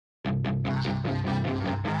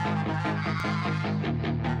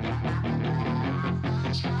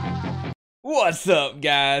What's up,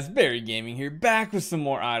 guys? Barry Gaming here, back with some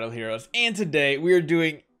more Idle Heroes, and today we are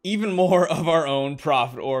doing even more of our own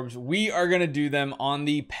profit orbs. We are going to do them on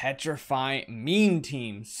the Petrify Meme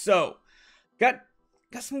Team. So, got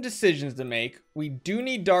some decisions to make. We do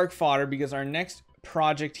need dark fodder because our next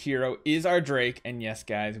project hero is our Drake, and yes,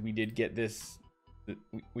 guys, we did get this.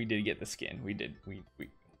 We did get the skin. We did.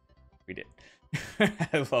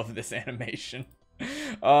 I love this animation.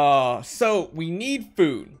 So we need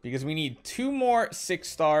food because we need 2 more 6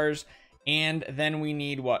 stars, and then we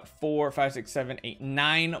need what, 4, 5, 6, 7, 8,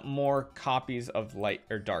 9 more copies of light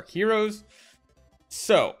or dark heroes.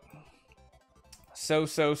 So the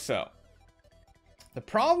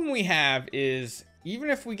problem we have is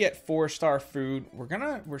even if we get 4-star food,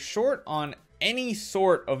 we're short on any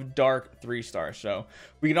sort of dark 3 stars. So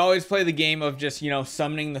we can always play the game of just,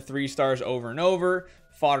 summoning the 3 stars over and over,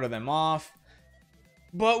 fodder them off.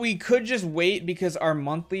 But we could just wait because our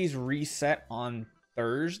monthlies reset on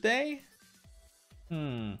Thursday.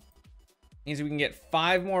 Means we can get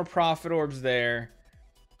 5 more profit orbs there.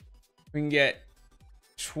 We can get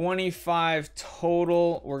 25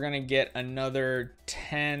 total. We're going to get another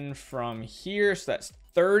 10 from here. So that's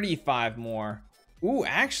 35 more. Ooh,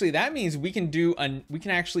 actually, that means we can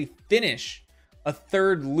actually finish a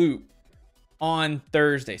 3rd loop on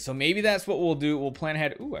Thursday. So maybe that's what we'll do. We'll plan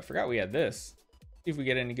ahead. Ooh, I forgot we had this. See if we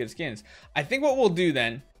get any good skins. I think what we'll do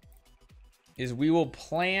then is we will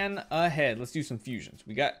plan ahead. Let's do some fusions.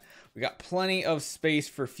 We got plenty of space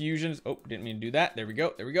for fusions. Oh, didn't mean to do that. There we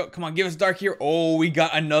go. Come on, give us dark here. Oh, we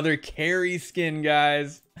got another carry skin,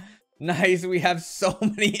 guys. Nice. We have so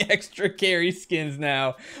many extra carry skins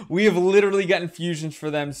now. We have literally gotten fusions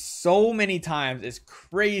for them so many times. It's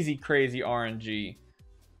crazy RNG.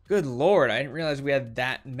 Good Lord, I didn't realize we had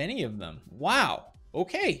that many of them. Wow.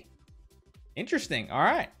 Okay. Interesting. All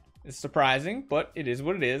right. It's surprising, but it is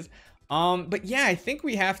what it is. But yeah, I think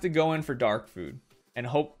we have to go in for dark food and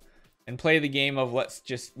hope and play the game of let's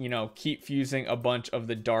just, keep fusing a bunch of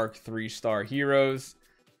the dark 3-star heroes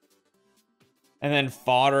and then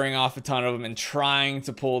foddering off a ton of them and trying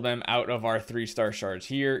to pull them out of our 3-star shards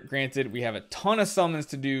here. Granted, we have a ton of summons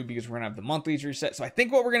to do because we're going to have the monthlies reset. So I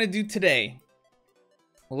think what we're going to do today,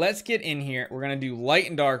 let's get in here. We're going to do light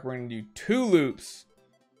and dark. We're going to do 2 loops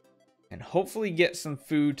and hopefully get some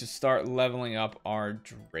food to start leveling up our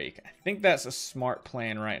Drake. I think that's a smart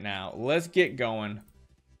plan right now. Let's get going.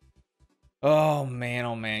 Oh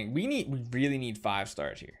man. We really need 5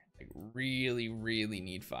 stars here. Like really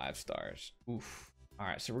need 5 stars. Oof. All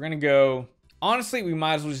right, so we're gonna go. Honestly, we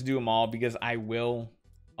might as well just do them all because I'll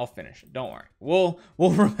finish it. Don't worry. We'll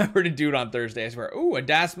remember to do it on Thursday, I swear. Ooh, a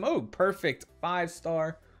Das Moog. Perfect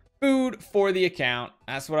 5-star food for the account.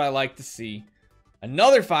 That's what I like to see.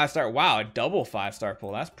 Another 5-star. Wow, a double 5-star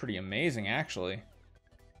pull. That's pretty amazing, actually.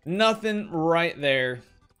 Nothing right there.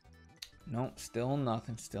 Nope, still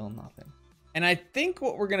nothing. And I think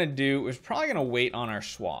what we're going to do is probably going to wait on our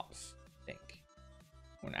swaps. I think.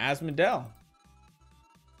 An Asmodel.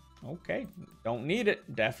 Okay, don't need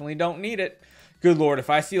it. Definitely don't need it. Good Lord, if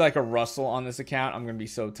I see like a Russell on this account, I'm going to be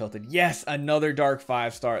so tilted. Yes, another dark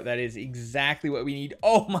 5-star. That is exactly what we need.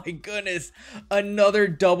 Oh my goodness. Another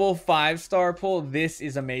double 5-star pull. This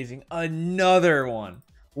is amazing. Another one.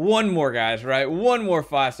 One more, guys, right? One more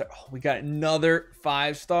 5-star. Oh, we got another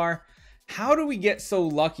 5-star. How do we get so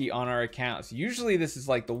lucky on our accounts? Usually this is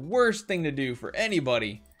like the worst thing to do for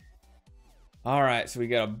anybody. All right, so we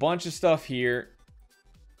got a bunch of stuff here.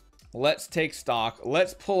 Let's take stock.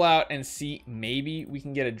 Let's pull out and see. Maybe we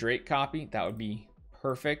can get a Drake copy. That would be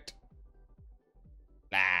perfect.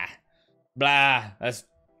 Blah. That's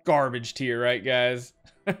garbage tier, right, guys?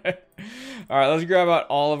 All right, let's grab out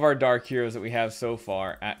all of our dark heroes that we have so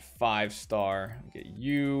far at 5-star. Get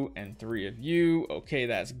you and 3 of you. Okay,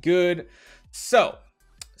 that's good. So.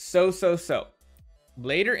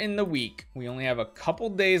 Later in the week, we only have a couple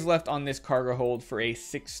days left on this cargo hold for a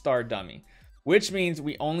 6-star dummy, which means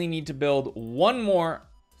we only need to build 1 more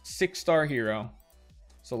 6-star hero.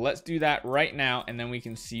 So let's do that right now, and then we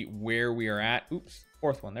can see where we are at. Oops,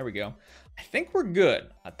 4th one. There we go. I think we're good.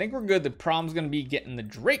 The problem's going to be getting the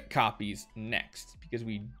Drake copies next because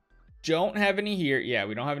we don't have any here. Yeah,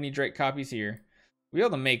 we don't have any Drake copies here. We'll be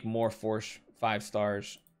able to make more 5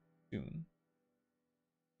 stars soon.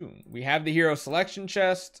 We have the hero selection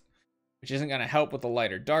chest, which isn't going to help with the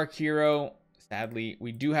light or dark hero. Sadly,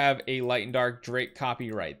 we do have a light and dark Drake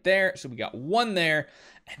copy right there. So we got 1 there.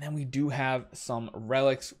 And then we do have some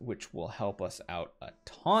relics, which will help us out a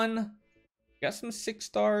ton. We got some 6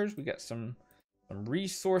 stars. We got some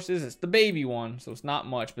resources. It's the baby one, so it's not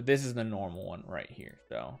much. But this is the normal one right here.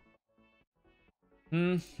 So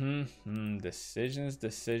Decisions,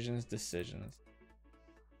 decisions, decisions.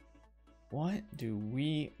 What do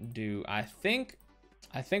we do? I think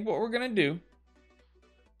what we're gonna do,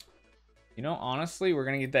 you know, honestly, we're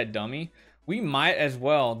gonna get that dummy. We might as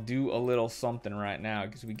well do a little something right now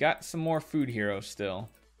because we got some more food heroes still.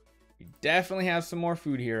 We definitely have some more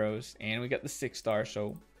food heroes, and we got the 6-star,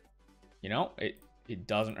 so you know, it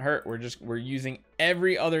doesn't hurt. We're using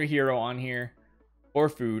every other hero on here for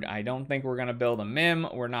food. I don't think we're gonna build a Mim.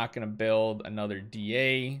 We're not gonna build another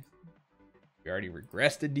DA. We already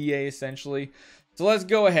regressed a DA essentially. So let's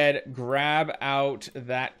go ahead, grab out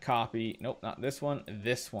that copy. Nope, not this one.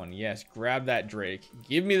 This one, yes. Grab that Drake.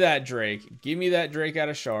 Give me that Drake. Give me that Drake out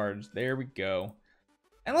of shards. There we go.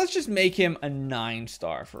 And let's just make him a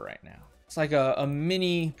 9-star for right now. It's like a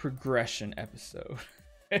mini progression episode.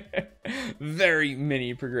 Very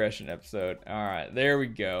mini progression episode. All right, there we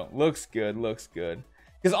go. Looks good, looks good.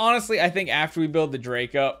 Because honestly, I think after we build the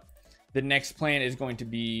Drake up, the next plan is going to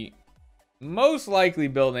be most likely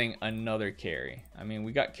building another carry. I mean,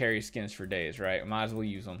 we got carry skins for days, right? Might as well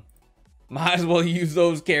use them. Might as well use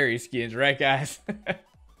those carry skins, right, guys?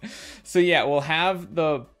 So yeah, we'll have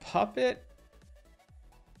the puppet.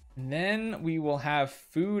 And then we will have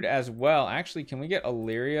food as well. Actually, can we get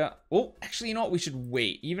Illyria? Oh, actually, you know what? We should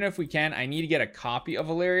wait. Even if we can, I need to get a copy of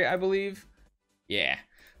Illyria, I believe. Yeah.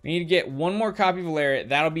 We need to get one more copy of Illyria.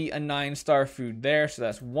 That'll be a 9-star food there. So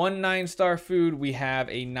that's one 9-star food. We have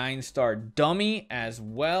a 9-star dummy as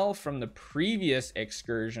well from the previous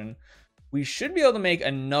excursion. We should be able to make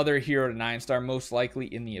another hero to 9-star, most likely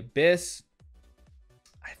in the Abyss.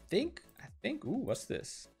 I think, ooh, what's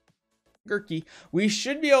this? Gurky. We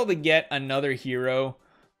should be able to get another hero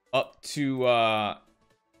up to,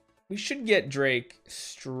 we should get Drake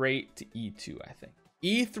straight to E2, I think.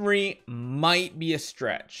 E3 might be a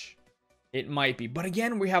stretch. It might be. But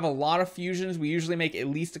again, we have a lot of fusions. We usually make at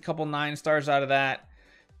least a couple 9-stars out of that.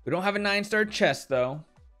 We don't have a 9-star chest, though.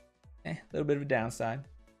 A little bit of a downside.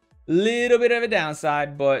 Little bit of a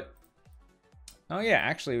downside, but... Oh, yeah,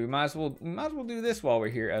 actually, we might as well do this while we're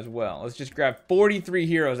here as well. Let's just grab 43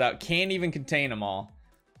 heroes out. Can't even contain them all.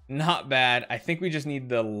 Not bad. I think we just need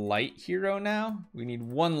the light hero now. We need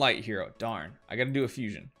one light hero. Darn. I got to do a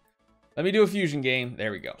fusion. Let me do a fusion game.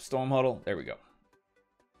 There we go. Storm Huddle. There we go.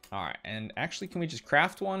 All right. And actually, can we just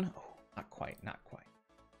craft one? Oh, not quite. Not quite.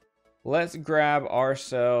 Let's grab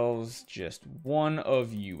ourselves just one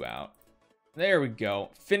of you out. There we go.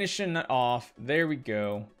 Finishing it off. There we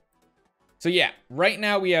go. So yeah, right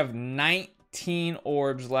now we have 19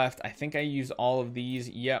 orbs left. I think I used all of these.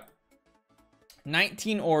 Yep.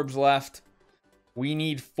 19 orbs left. We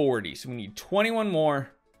need 40. So we need 21 more.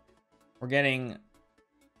 We're getting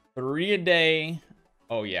 3 a day.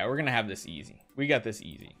 Oh yeah, we're gonna have this easy. We got this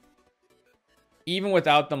easy. Even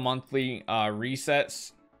without the monthly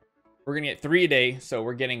resets, we're gonna get 3 a day. So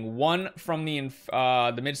we're getting 1 from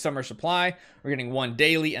the midsummer supply. We're getting 1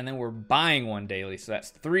 daily, and then we're buying 1 daily. So that's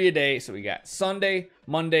 3 a day. So we got Sunday,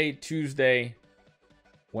 Monday, Tuesday,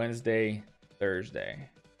 Wednesday, Thursday.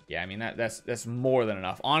 Yeah, I mean that's more than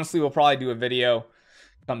enough. Honestly, we'll probably do a video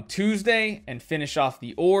come Tuesday and finish off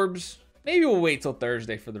the orbs. Maybe we'll wait till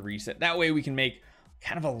Thursday for the reset. That way we can make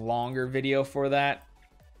kind of a longer video for that.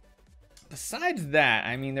 Besides that,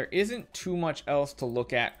 I mean, there isn't too much else to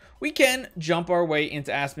look at. We can jump our way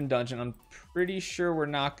into Aspen Dungeon. I'm pretty sure we're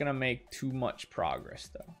not going to make too much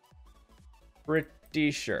progress, though.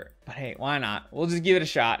 Pretty sure. But hey, why not? We'll just give it a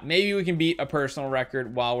shot. Maybe we can beat a personal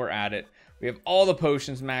record while we're at it. We have all the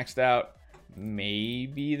potions maxed out.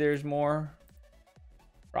 Maybe there's more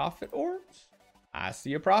profit orbs. I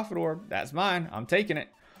see a profit orb. That's mine. I'm taking it.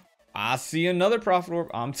 I see another profit orb.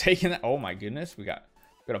 I'm taking that. Oh my goodness. We got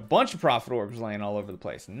a bunch of profit orbs laying all over the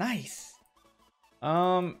place. Nice.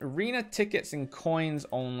 Arena tickets and coins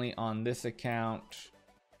only on this account.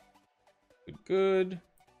 Good.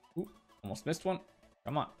 Ooh, almost missed one.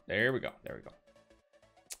 Come on. There we go. There we go.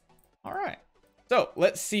 All right. So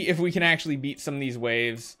let's see if we can actually beat some of these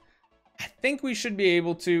waves. I think we should be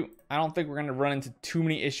able to. I don't think we're going to run into too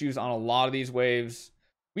many issues on a lot of these waves.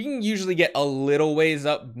 We can usually get a little ways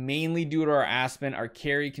up, mainly due to our Aspen. Our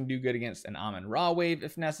carry can do good against an Amun-Ra wave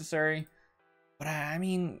if necessary. But I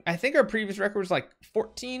mean, I think our previous record was like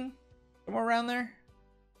 14, somewhere around there.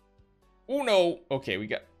 Oh no. Okay, we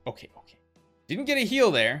got, okay. Didn't get a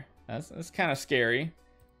heal there. That's kind of scary.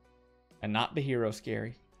 And not the hero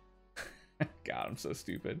scary. God, I'm so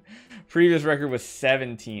stupid. Previous record was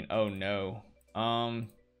 17. Oh no. Come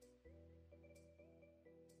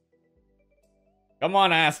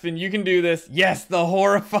on, Aspen, you can do this. Yes, the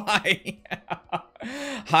Horrify.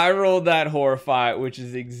 I rolled that Horrify, which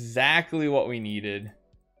is exactly what we needed.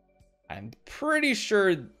 I'm pretty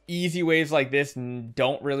sure easy waves like this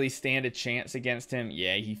don't really stand a chance against him.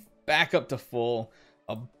 Yeah, he back up to full.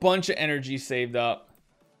 A bunch of energy saved up.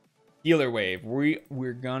 Healer wave.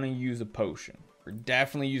 We're gonna use a potion. We're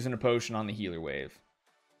definitely using a potion on the healer wave.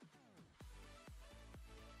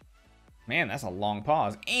 Man, that's a long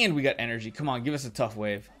pause. And we got energy. Come on, give us a tough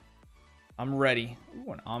wave. I'm ready.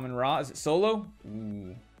 Ooh, an Amun Ra. Is it solo?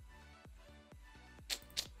 Ooh.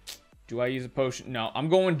 Do I use a potion? No, I'm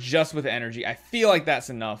going just with energy. I feel like that's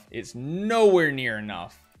enough. It's nowhere near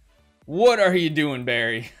enough. What are you doing,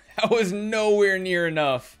 Barry? That was nowhere near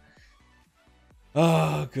enough.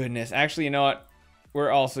 Oh, goodness. Actually, you know what?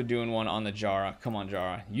 We're also doing one on the Jara. Come on,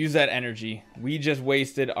 Jara. Use that energy. We just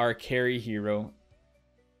wasted our carry hero.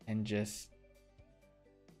 And just...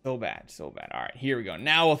 so bad, so bad. All right, here we go.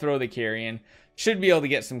 Now we'll throw the carry in. Should be able to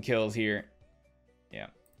get some kills here. Yeah.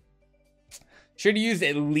 Should use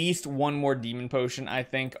at least one more demon potion, I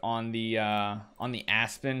think, on the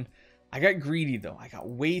Aspen. I got greedy though. I got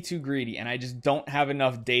way too greedy, and I just don't have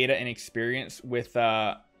enough data and experience with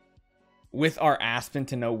our Aspen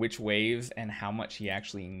to know which waves and how much he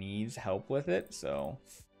actually needs help with it. So,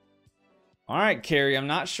 all right, carry. I'm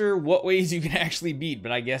not sure what ways you can actually beat,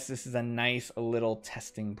 but I guess this is a nice little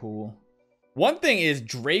testing pool. One thing is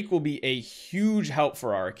Drake will be a huge help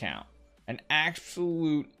for our account, an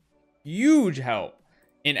absolute huge help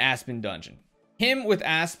in Aspen Dungeon. Him with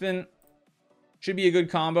Aspen should be a good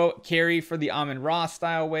combo. Carry for the Amun Ra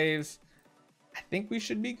style waves. I think we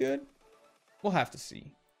should be good. We'll have to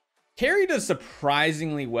see. Carry does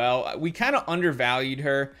surprisingly well. We kind of undervalued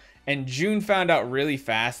her, and June found out really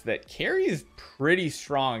fast that Carry is pretty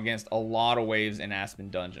strong against a lot of waves in Aspen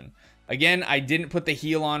Dungeon. Again, I didn't put the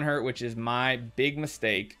heal on her, which is my big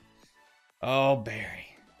mistake. Oh, Barry.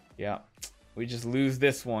 Yeah. We just lose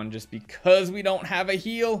this one just because we don't have a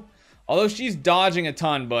heal. Although she's dodging a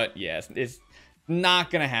ton, but yes, it's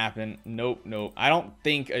not going to happen. Nope, nope. I don't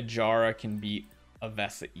think a Jara can beat a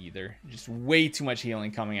Vesa either. Just way too much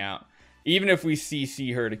healing coming out. Even if we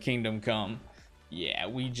CC her to Kingdom Come, yeah,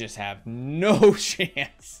 we just have no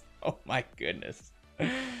chance. Oh my goodness.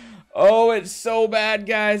 Oh, it's so bad,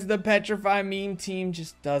 guys. The Petrify Meme Team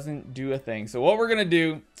just doesn't do a thing. So what we're going to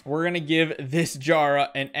do, we're going to give this Jara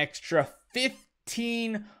an extra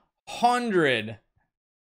 1,500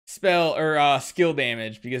 spell or skill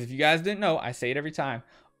damage, because if you guys didn't know, I say it every time,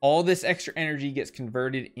 all this extra energy gets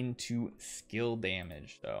converted into skill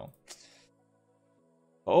damage. So,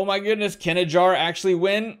 oh my goodness, can a Jara actually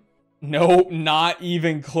win? Nope, not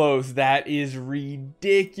even close. That is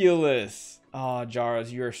ridiculous. Oh,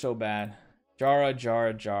 Jaras, you are so bad. Jara,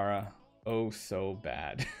 Jara, Jara. Oh, so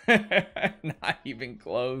bad. Not even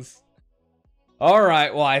close. All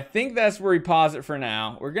right, well, I think that's where we pause it for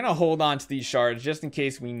now. We're going to hold on to these shards just in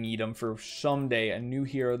case we need them for someday. A new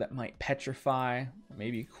hero that might petrify.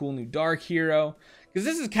 Maybe a cool new dark hero. Because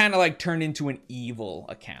this is kind of like turned into an evil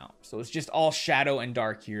account. So it's just all shadow and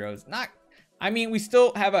dark heroes. I mean, we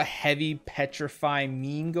still have a heavy Petrify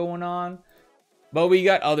meme going on. But we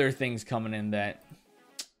got other things coming in that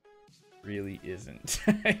really isn't.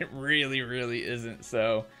 It really, really isn't.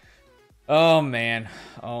 So... oh man,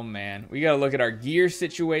 we gotta look at our gear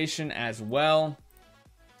situation as well.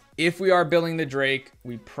 If we are building the Drake,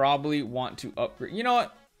 we probably want to upgrade. You know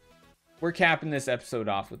what, we're capping this episode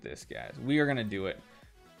off with this, guys. We are gonna do it.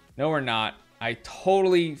 No, we're not. I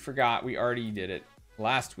totally forgot we already did it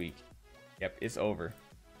last week. Yep, it's over.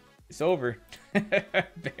 It's over.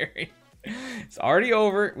 Barry, it's already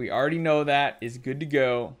over. We already know that. It's good to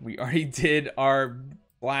go. We already did our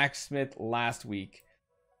blacksmith last week.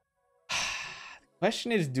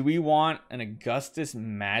 Question is, do we want an Augustus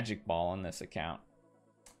magic ball on this account?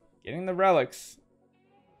 Getting the relics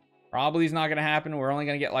probably is not going to happen. We're only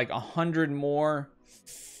going to get like 100 more.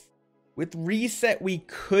 With reset, we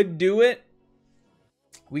could do it.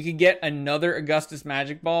 We could get another Augustus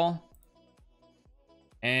magic ball.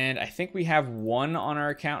 And I think we have one on our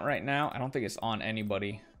account right now. I don't think it's on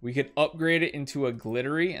anybody. We could upgrade it into a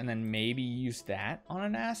glittery and then maybe use that on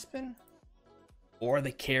an Aspen. Or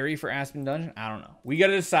the carry for Aspen Dungeon. I don't know. We got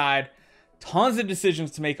to decide. Tons of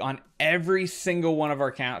decisions to make on every single one of our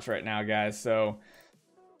accounts right now, guys. So,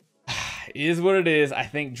 it is what it is. I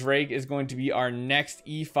think Drake is going to be our next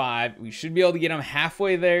E5. We should be able to get him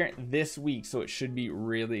halfway there this week. So, it should be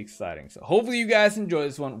really exciting. So, hopefully you guys enjoy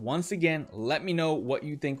this one. Once again, let me know what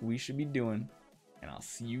you think we should be doing. And I'll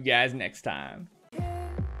see you guys next time.